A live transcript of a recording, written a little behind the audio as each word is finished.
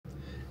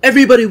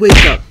Everybody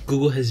wake up!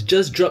 Google has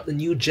just dropped a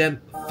new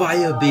gem,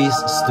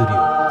 Firebase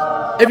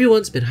Studio.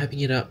 Everyone's been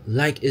hyping it up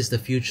like it's the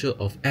future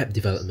of app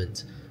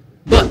development.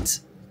 But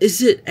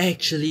is it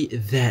actually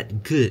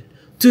that good?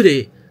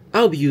 Today,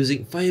 I'll be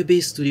using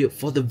Firebase Studio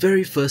for the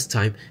very first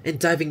time and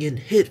diving in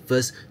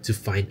headfirst to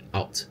find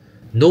out.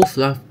 No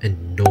fluff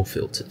and no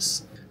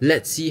filters.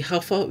 Let's see how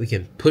far we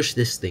can push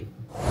this thing.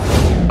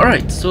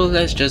 Alright, so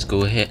let's just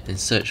go ahead and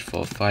search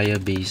for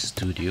Firebase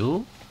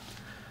Studio.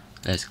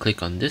 Let's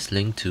click on this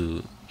link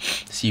to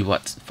see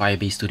what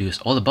Firebase Studio is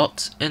all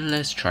about, and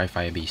let's try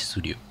Firebase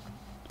Studio.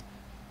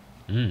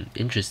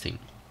 Interesting.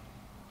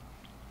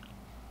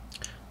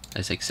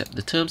 Let's accept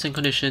the terms and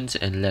conditions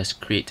and let's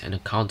create an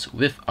account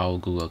with our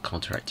Google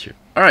account right here.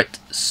 Alright,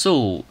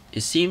 so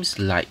it seems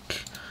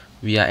like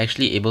we are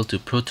actually able to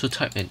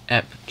prototype an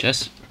app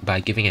just by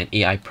giving an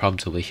AI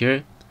prompt over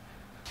here.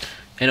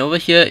 And over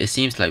here, it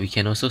seems like we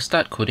can also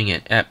start coding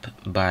an app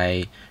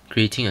by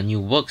creating a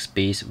new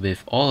workspace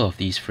with all of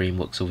these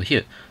frameworks over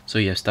here. So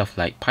you have stuff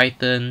like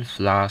Python,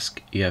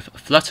 Flask, you have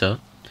Flutter,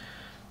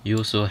 you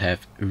also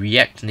have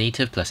React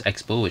Native plus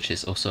Expo, which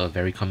is also a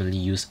very commonly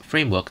used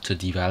framework to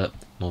develop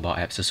mobile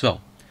apps as well.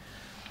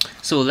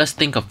 So let's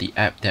think of the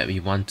app that we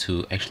want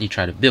to actually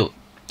try to build.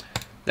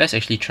 Let's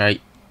actually try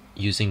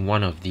using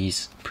one of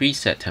these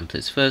preset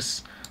templates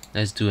first.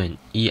 Let's do an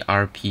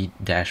ERP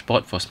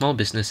dashboard for small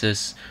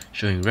businesses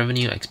showing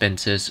revenue,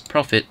 expenses,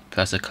 profit,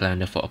 plus a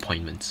calendar for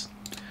appointments.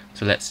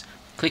 So let's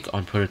click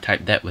on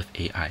prototype that with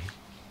AI.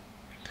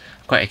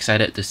 Quite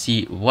excited to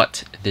see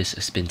what this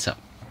spins up.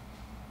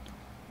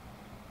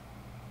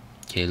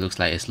 Okay, looks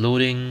like it's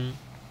loading.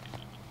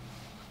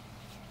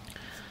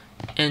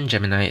 And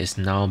Gemini is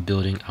now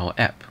building our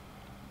app.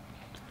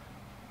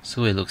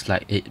 So it looks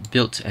like it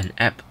built an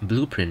app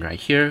blueprint right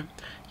here.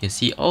 You can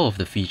see all of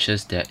the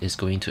features that it's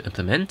going to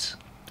implement,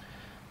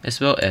 as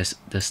well as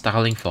the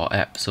styling for our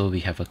app. So we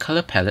have a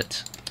color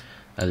palette,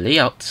 a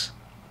layout,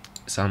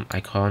 some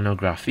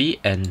iconography,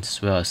 and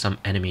as well as some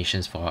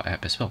animations for our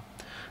app as well.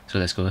 So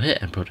let's go ahead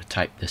and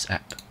prototype this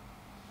app.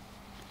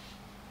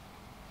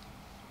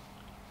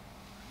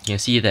 You can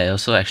see that it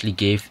also actually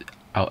gave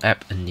our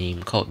app a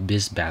name called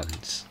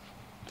BizBalance.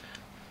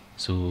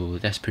 So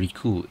that's pretty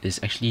cool.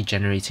 It's actually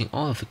generating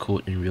all of the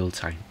code in real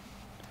time.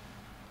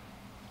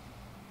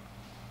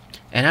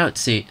 And I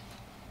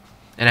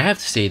have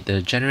to say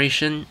the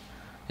generation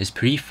is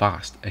pretty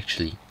fast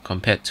actually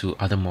compared to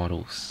other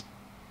models.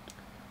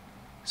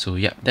 So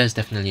yeah, that's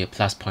definitely a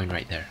plus point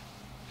right there.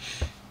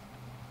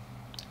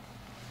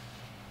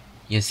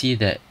 You can see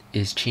that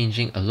it's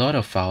changing a lot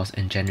of files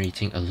and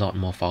generating a lot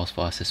more files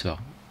for us as well.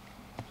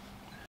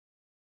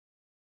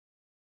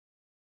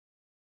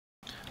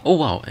 Oh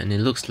wow, and it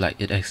looks like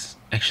it has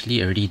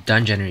actually already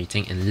done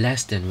generating in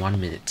less than 1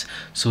 minute.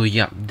 So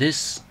yeah,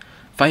 this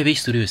Firebase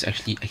Studio is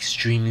actually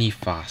extremely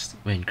fast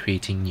when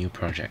creating new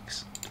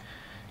projects.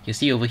 You can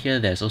see over here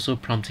there's also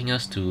prompting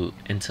us to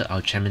enter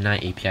our Gemini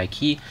API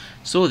key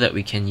so that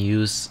we can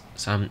use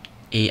some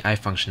AI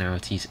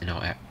functionalities in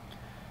our app.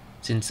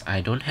 Since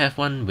I don't have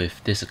one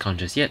with this account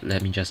just yet,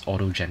 let me just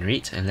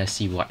auto-generate and let's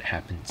see what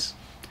happens.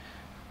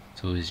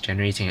 So it's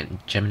generating a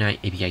Gemini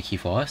API key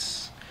for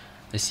us.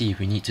 Let's see if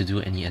we need to do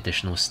any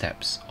additional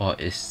steps, or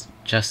is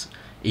just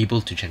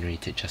able to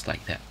generate it just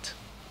like that.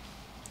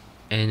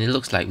 And it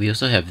looks like we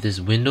also have this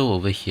window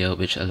over here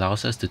which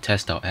allows us to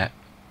test our app.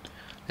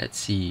 Let's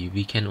see,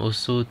 we can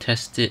also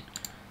test it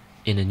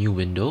in a new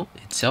window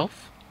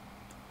itself.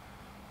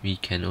 We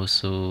can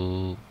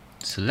also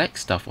select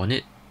stuff on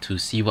it to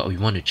see what we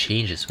want to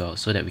change as well,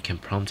 so that we can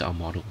prompt our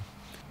model.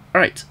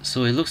 Alright,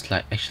 so it looks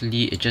like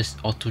actually it just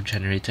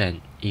auto-generated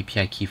an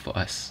API key for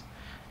us.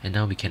 And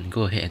now we can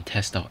go ahead and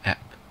test our app.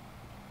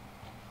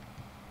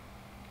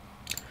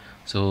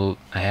 So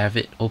I have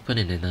it open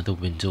in another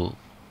window.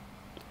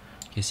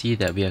 You can see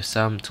that we have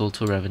some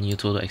total revenue,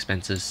 total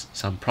expenses,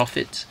 some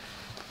profit,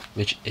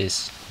 which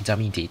is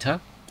dummy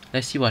data.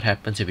 Let's see what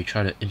happens if we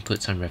try to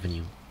input some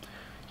revenue.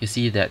 You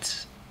see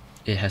that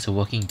it has a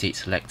working date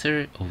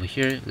selector over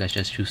here. Let's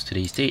just choose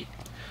today's date.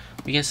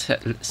 We can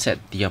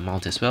set the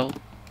amount as well.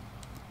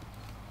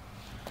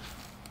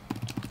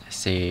 Let's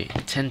say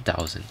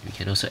 10,000. We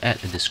can also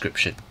add a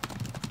description.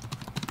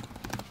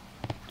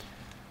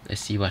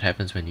 Let's see what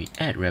happens when we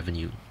add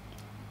revenue.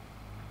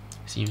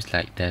 Seems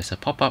like there's a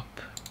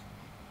pop-up.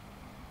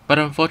 But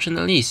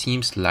unfortunately, it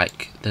seems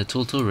like the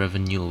total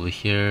revenue over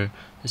here,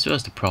 as well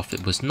as the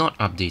profit, was not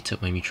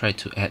updated when we tried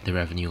to add the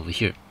revenue over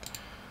here.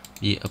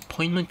 The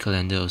appointment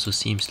calendar also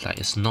seems like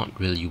it's not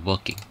really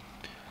working.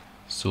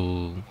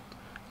 So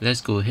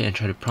let's go ahead and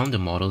try to prompt the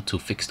model to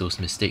fix those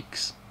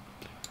mistakes.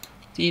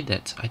 See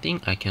that I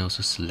think I can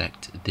also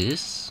select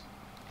this,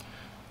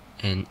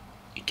 and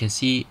you can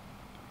see,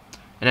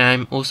 and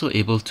I'm also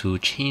able to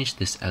change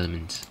this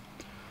element,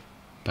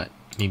 but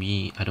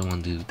maybe I don't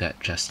want to do that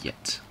just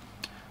yet.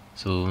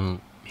 So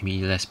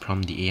maybe let's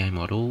prompt the AI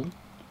model.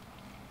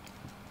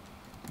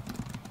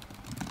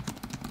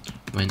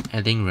 When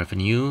adding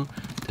revenue,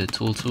 the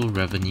total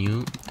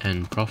revenue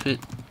and profit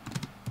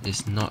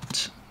is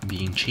not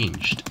being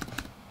changed.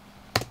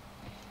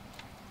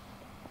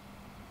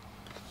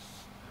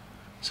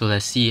 So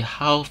let's see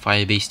how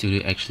Firebase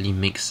Studio actually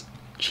makes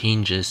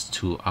changes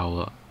to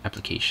our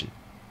application.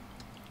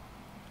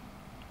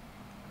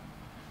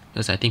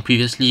 Because I think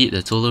previously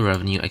the total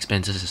revenue,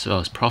 expenses as well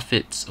as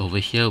profits over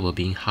here were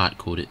being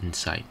hard-coded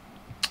inside.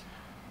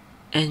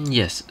 And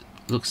yes,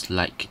 looks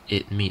like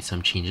it made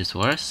some changes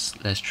for us.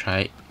 Let's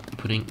try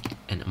putting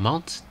an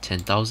amount,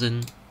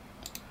 10,000.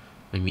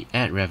 When we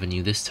add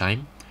revenue this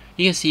time,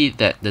 you can see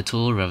that the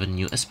total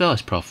revenue as well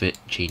as profit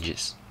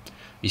changes.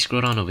 We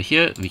scroll down over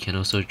here, we can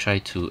also try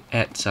to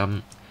add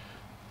some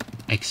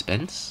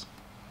expense,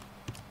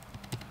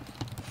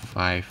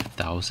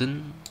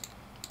 5,000.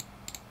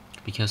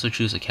 We can also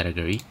choose a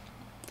category.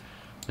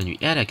 When we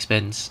add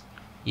expense,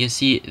 you can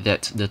see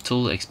that the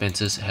total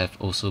expenses have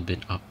also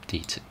been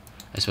updated,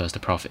 as well as the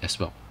profit as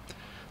well.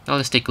 Now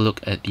let's take a look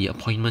at the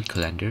appointment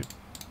calendar.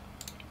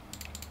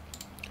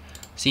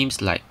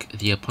 Seems like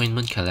the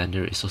appointment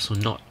calendar is also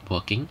not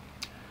working.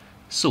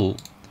 So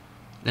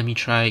let me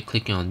try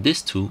clicking on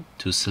this tool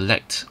to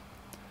select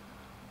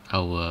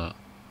our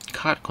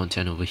cart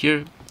content over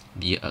here,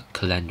 the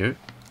calendar.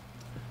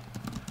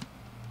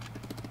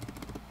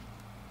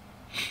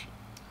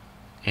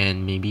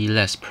 And maybe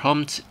let's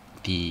prompt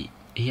the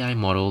AI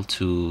model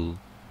to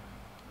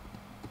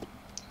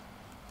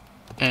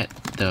add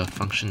the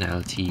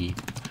functionality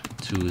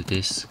to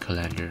this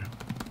calendar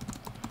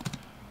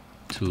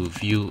to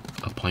view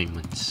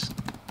appointments.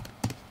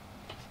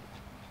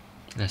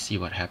 Let's see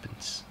what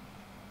happens.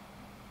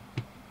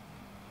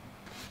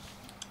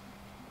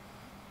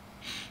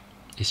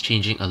 It's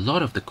changing a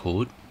lot of the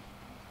code,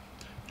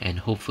 and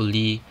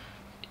hopefully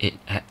it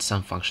adds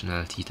some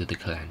functionality to the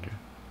calendar.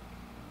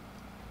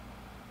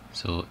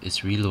 So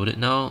it's reloaded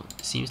now.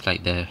 It seems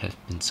like there have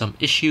been some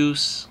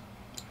issues.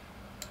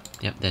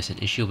 Yep, there's an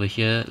issue over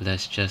here.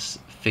 Let's just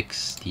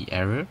fix the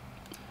error.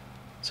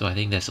 So I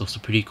think that's also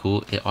pretty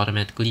cool. It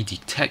automatically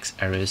detects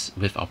errors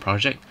with our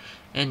project,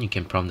 and you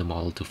can prompt the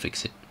model to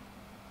fix it.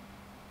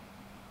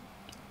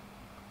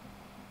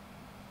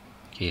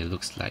 Okay, it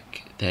looks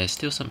like there's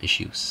still some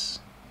issues.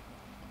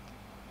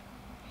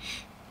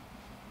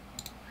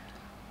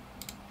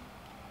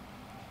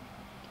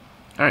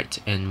 Alright,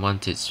 and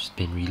once it's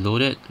been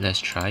reloaded, let's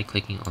try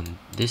clicking on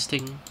this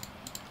thing.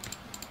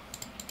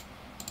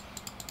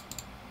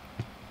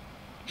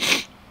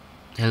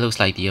 It looks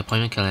like the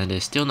appointment calendar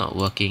is still not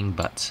working,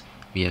 but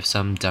we have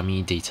some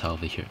dummy data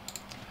over here.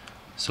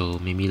 So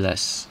maybe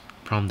let's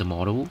prompt the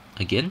model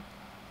again.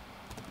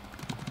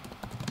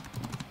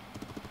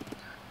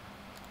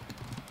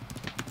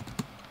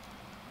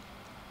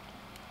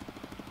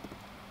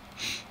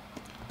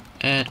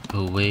 Add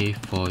a way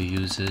for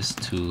users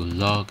to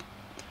log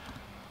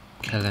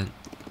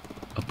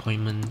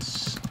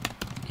appointments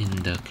in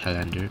the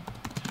calendar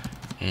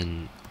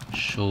and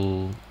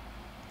show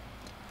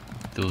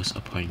those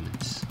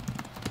appointments.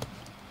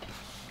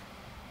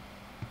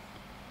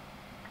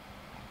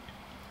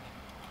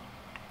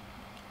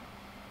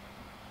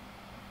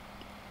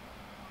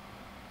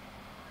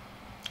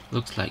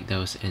 Looks like there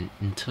was an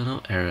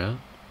internal error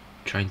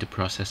trying to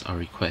process our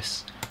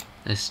request.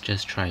 Let's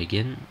just try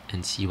again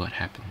and see what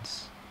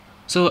happens.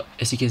 So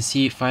as you can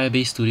see,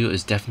 Firebase Studio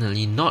is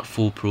definitely not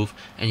foolproof,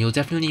 and you'll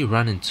definitely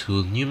run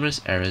into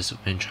numerous errors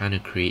when trying to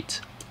create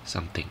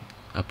something,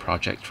 a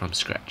project from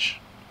scratch.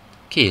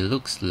 Okay, it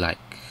looks like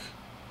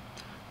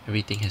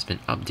everything has been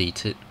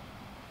updated.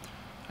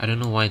 I don't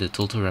know why the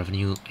total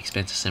revenue,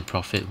 expenses and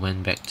profit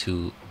went back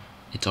to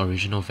its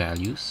original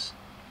values.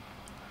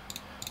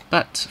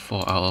 But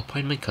for our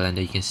appointment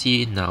calendar, you can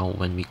see now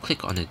when we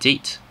click on a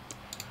date,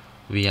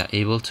 we are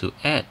able to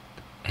add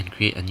and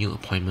create a new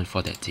appointment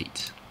for that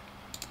date.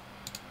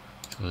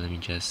 So let me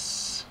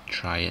just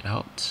try it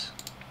out.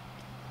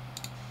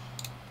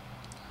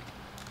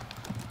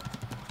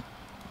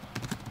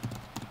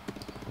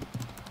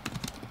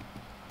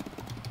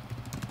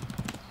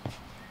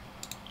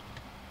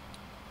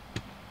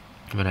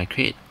 When I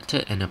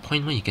created an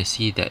appointment, you can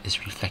see that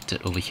it's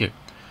reflected over here.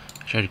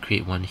 I try to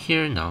create one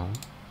here now.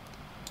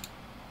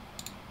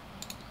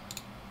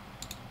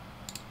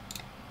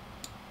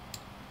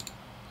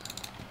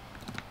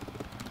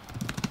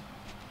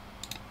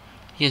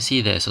 You can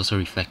see that it's also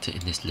reflected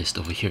in this list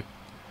over here.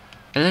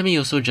 And let me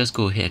also just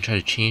go ahead and try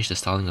to change the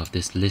styling of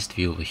this list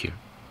view over here.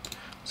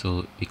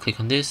 So we click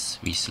on this,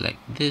 we select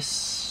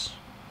this.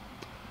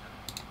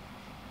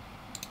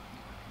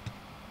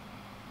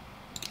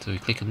 So we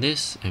click on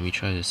this and we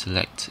try to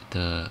select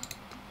the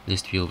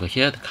list view over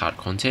here, the card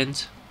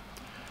content.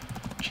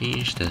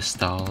 Change the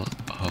style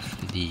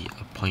of the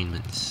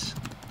appointments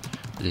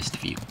list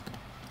view.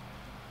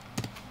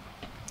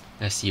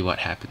 Let's see what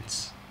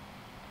happens.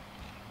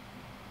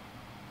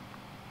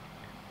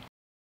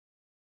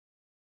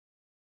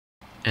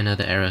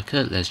 Another error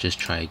occurred. Let's just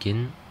try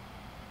again.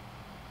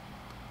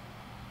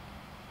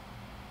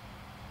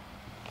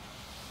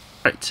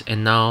 Right,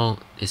 and now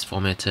it's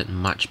formatted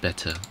much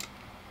better,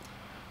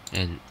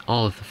 and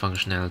all of the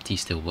functionality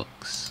still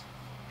works.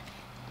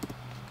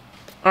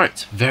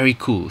 Alright, very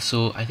cool.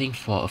 So I think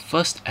for a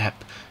first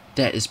app,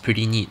 that is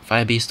pretty neat.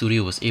 Firebase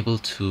Studio was able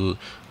to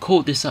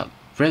code this up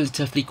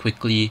relatively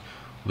quickly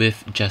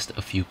with just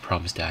a few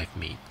prompts that I've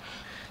made.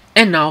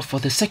 And now for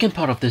the second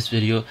part of this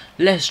video,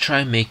 let's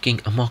try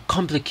making a more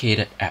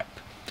complicated app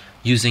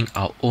using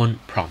our own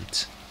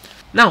prompts.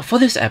 Now for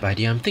this app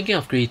idea, I'm thinking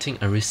of creating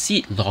a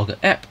receipt logger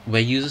app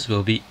where users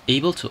will be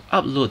able to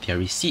upload their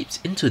receipts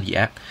into the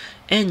app,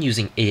 and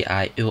using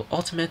AI, it will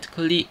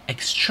automatically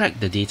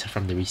extract the data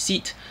from the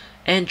receipt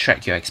and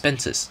track your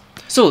expenses.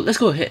 So let's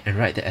go ahead and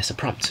write that as a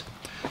prompt.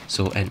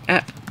 So an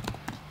app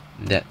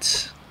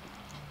that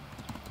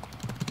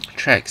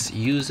tracks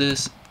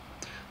users'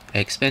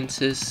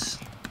 expenses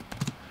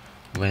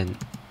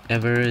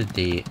whenever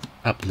they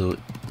upload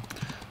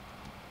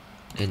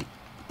an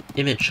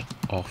image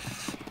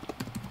of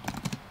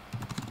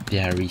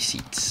their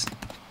receipts.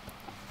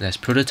 Let's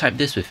prototype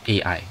this with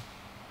AI.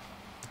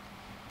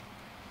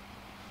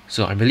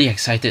 So I'm really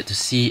excited to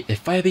see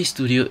if Firebase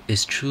Studio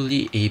is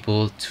truly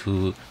able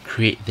to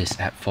create this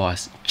app for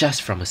us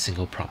just from a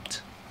single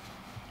prompt.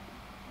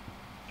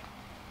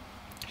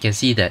 You can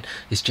see that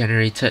it's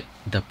generated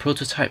the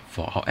prototype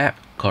for our app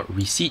called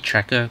Receipt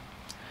Tracker.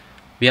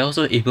 We are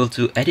also able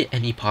to edit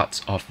any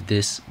parts of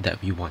this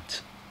that we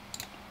want.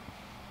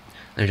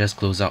 Let's just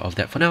close out of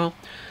that for now.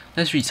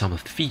 Let's read some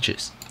of the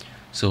features.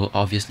 So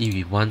obviously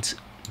we want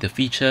the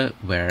feature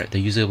where the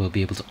user will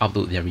be able to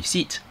upload their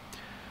receipt.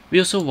 We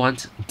also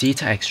want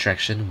data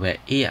extraction which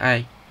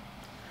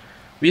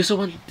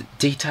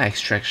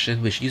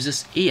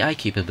uses AI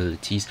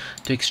capabilities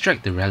to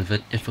extract the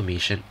relevant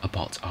information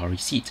about our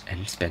receipt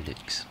and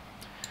spendings.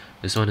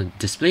 We also want to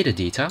display the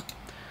data,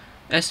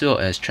 as well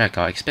as track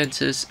our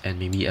expenses and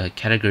maybe a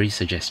category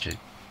suggestion.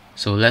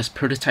 So let's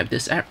prototype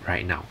this app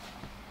right now.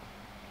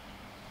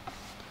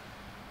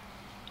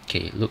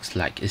 Okay, it looks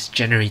like it's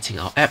generating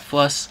our app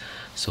for us.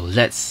 So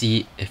let's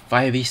see if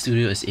Firebase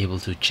Studio is able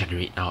to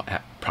generate our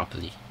app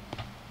properly.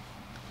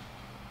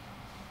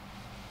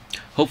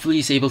 Hopefully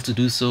it's able to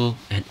do so,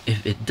 and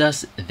if it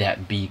does,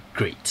 that'd be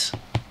great.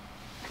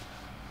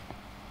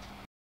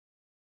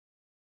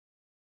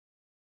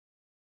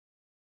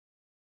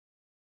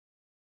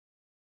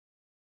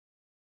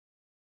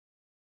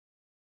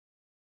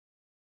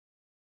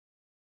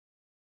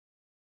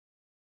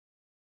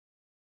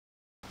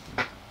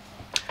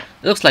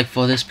 It looks like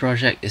for this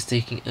project, it's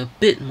taking a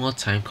bit more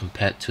time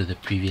compared to the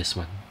previous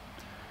one.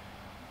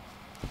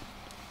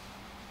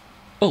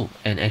 Oh,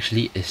 and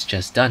actually it's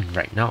just done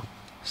right now.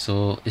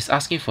 So it's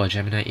asking for a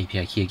Gemini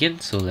API key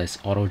again, so let's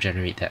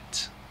auto-generate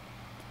that.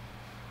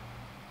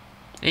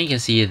 And you can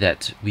see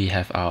that we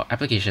have our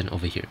application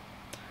over here.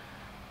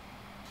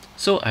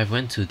 So I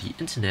went to the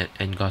internet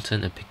and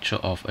gotten a picture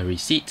of a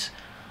receipt,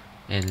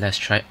 and let's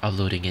try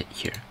uploading it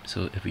here.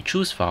 So if we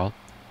choose file,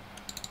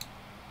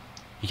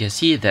 you can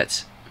see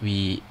that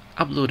we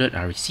uploaded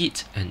our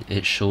receipt and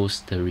it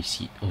shows the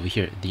receipt over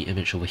here, the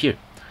image over here.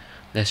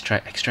 Let's try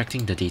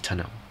extracting the data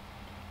now.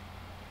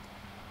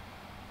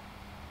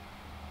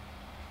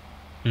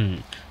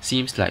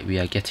 Seems like we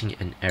are getting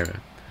an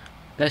error.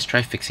 Let's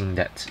try fixing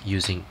that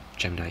using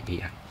Gemini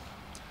AI.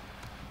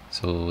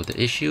 So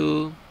the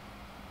issue,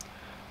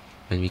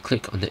 when we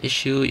click on the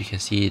issue, you can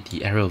see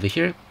the error over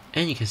here,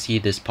 and you can see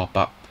this pop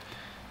up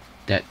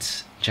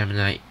that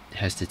Gemini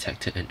has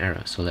detected an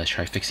error. So let's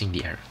try fixing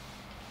the error.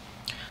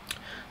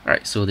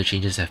 Alright, so the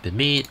changes have been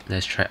made.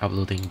 Let's try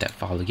uploading that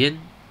file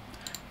again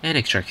and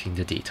extracting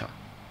the data.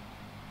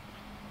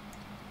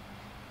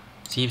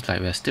 Seems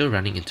like we're still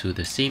running into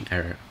the same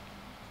error.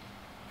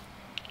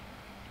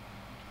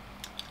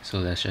 So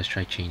let's just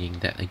try changing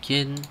that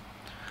again.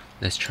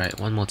 Let's try it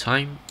one more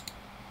time.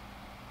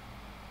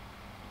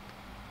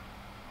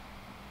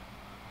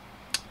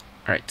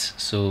 Alright,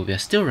 so we are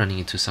still running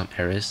into some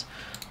errors,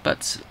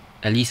 but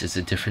at least it's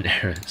a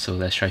different error. So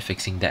let's try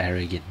fixing that error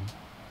again.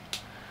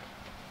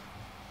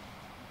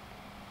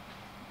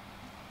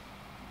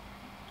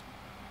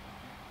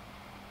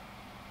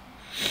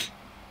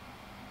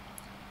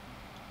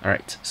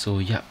 Alright, so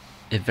yeah,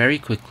 it very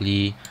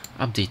quickly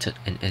updated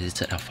and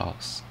edited our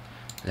files.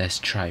 Let's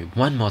try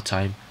one more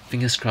time.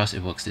 Fingers crossed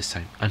it works this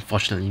time.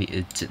 Unfortunately,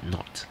 it did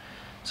not.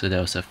 So there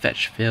was a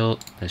fetch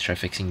failed. Let's try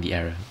fixing the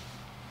error.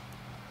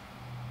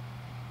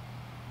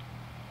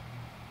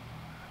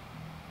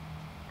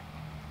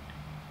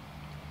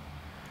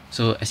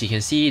 So as you can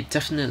see,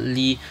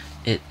 definitely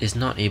it is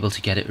not able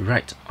to get it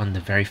right on the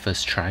very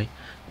first try,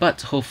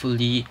 but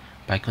hopefully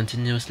by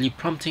continuously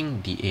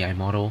prompting the AI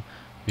model,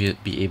 we'll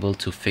be able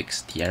to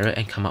fix the error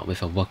and come up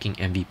with a working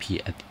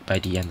MVP by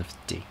the end of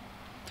the day.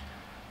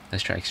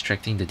 Let's try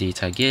extracting the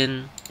data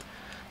again.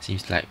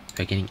 Seems like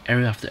we're getting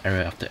error after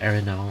error after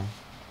error now.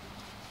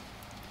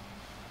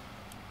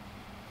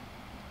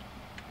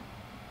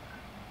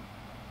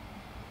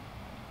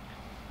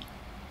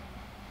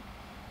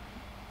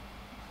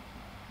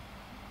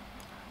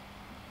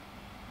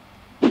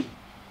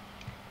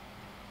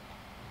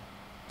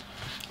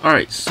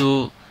 Alright,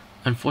 so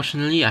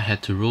unfortunately I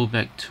had to roll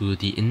back to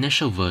the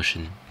initial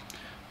version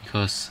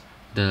because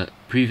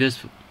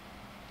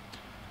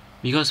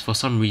for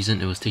some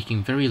reason it was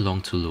taking very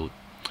long to load.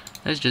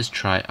 Let's just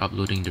try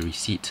uploading the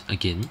receipt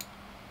again.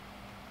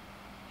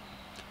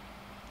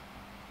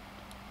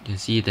 You can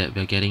see that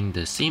we're getting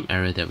the same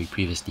error that we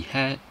previously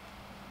had.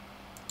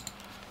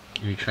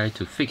 We try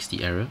to fix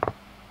the error.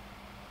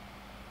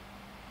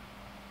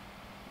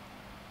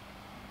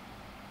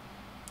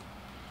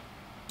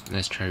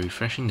 Let's try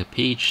refreshing the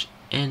page,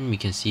 and we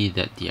can see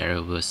that the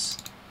error was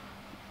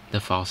the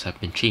files have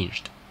been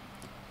changed.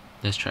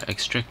 Let's try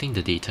extracting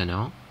the data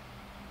now.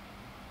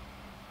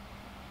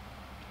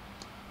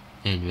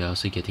 And we're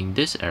also getting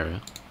this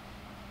error.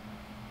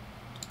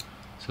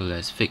 So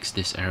let's fix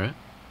this error.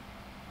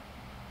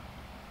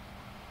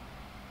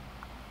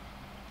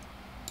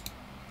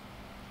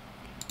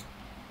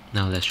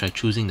 Now let's try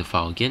choosing the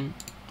file again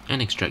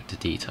and extract the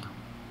data.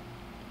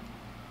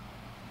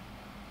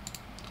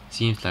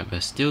 Seems like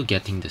we're still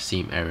getting the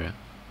same error.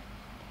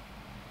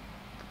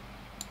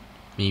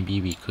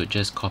 Maybe we could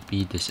just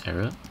copy this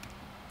error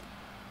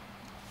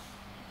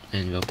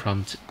and we'll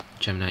prompt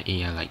Gemini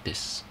AI like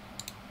this.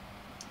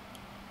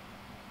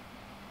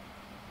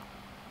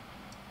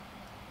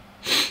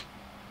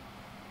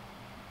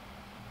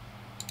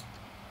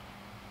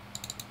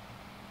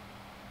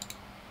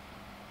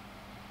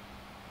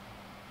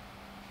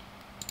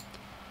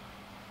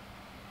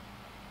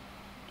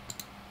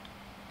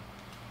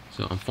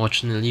 So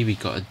unfortunately we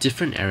got a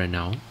different error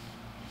now.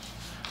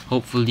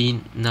 Hopefully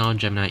now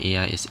Gemini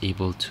AI is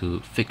able to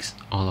fix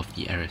all of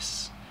the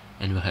errors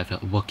and we'll have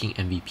a working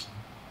MVP.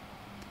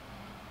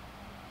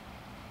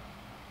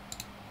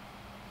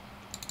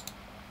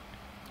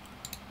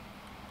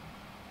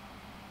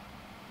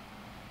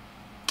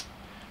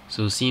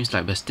 So it seems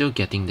like we're still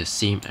getting the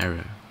same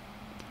error.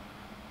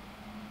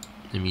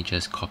 Let me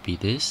just copy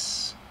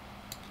this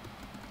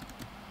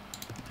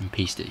and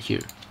paste it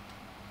here.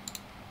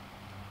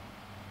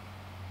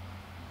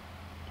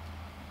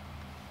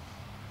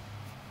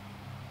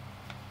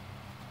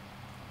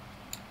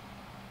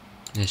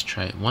 Let's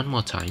try it one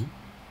more time.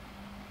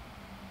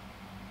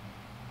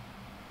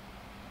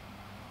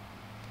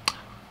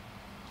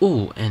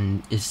 Oh,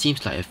 and it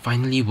seems like it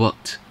finally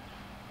worked.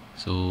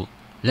 So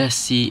let's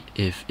see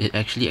if it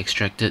actually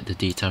extracted the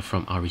data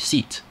from our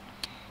receipt.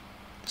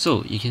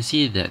 So you can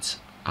see that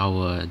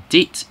our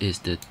date is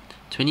the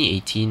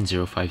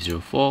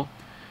 2018-0504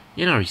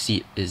 and our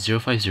receipt is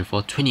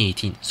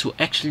 0504-2018. So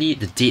actually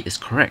the date is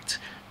correct.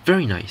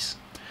 Very nice.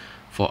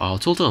 For our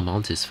total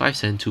amount is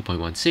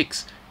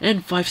 572.16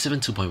 and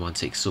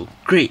 572.16. So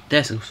great,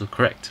 that's also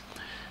correct.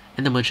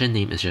 And the merchant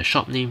name is your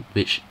shop name,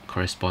 which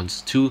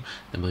corresponds to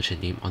the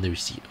merchant name on the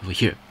receipt over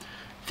here.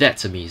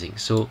 That's amazing.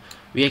 So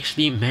we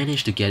actually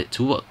managed to get it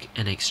to work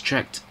and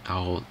extract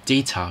our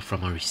data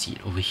from our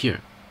receipt over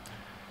here.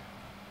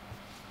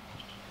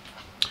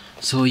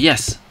 So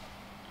yes,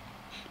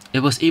 it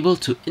was able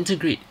to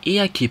integrate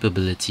AI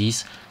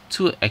capabilities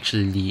to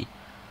actually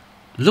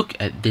look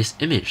at this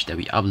image that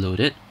we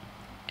uploaded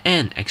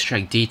and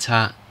extract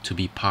data to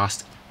be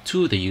passed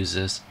to the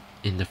users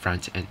in the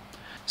front end.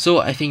 So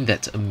I think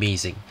that's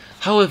amazing.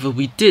 However,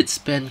 we did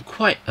spend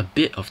quite a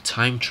bit of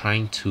time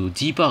trying to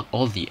debug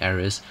all the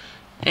errors,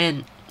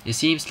 and it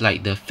seems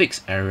like the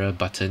fix error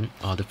button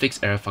or the fix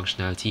error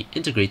functionality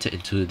integrated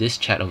into this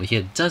chat over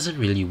here doesn't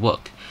really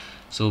work.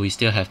 So we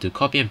still have to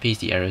copy and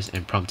paste the errors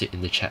and prompt it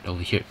in the chat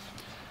over here.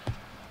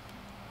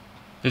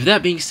 With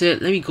that being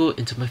said, let me go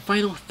into my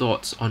final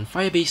thoughts on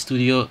Firebase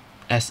Studio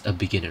as a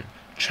beginner,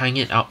 trying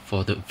it out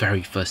for the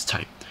very first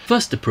time.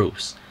 First, the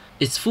pros.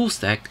 It's full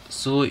stack,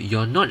 so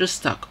you're not just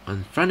stuck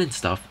on front-end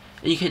stuff,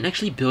 and you can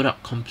actually build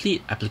up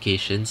complete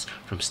applications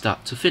from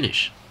start to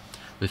finish,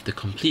 with the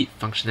complete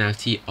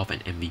functionality of an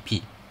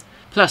MVP.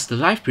 Plus, the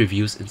live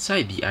previews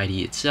inside the IDE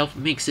itself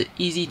makes it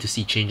easy to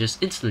see changes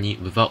instantly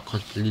without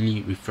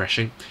completely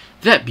refreshing.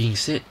 That being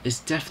said, it's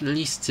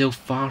definitely still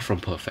far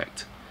from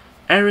perfect.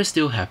 Errors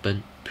still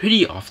happen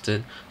pretty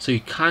often, so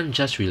you can't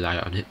just rely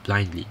on it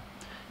blindly.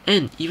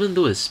 And even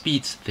though it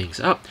speeds things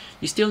up,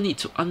 you still need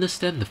to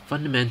understand the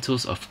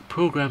fundamentals of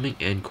programming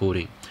and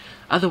coding.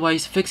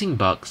 Otherwise, fixing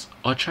bugs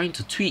or trying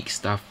to tweak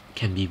stuff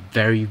can be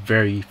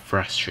very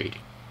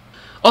frustrating.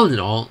 All in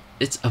all,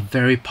 it's a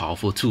very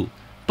powerful tool,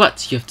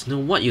 but you have to know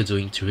what you're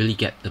doing to really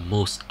get the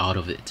most out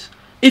of it.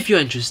 If you're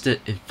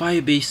interested in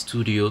Firebase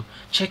Studio,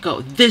 check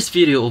out this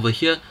video over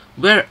here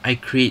where I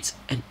create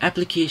an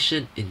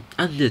application in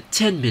under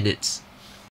 10 minutes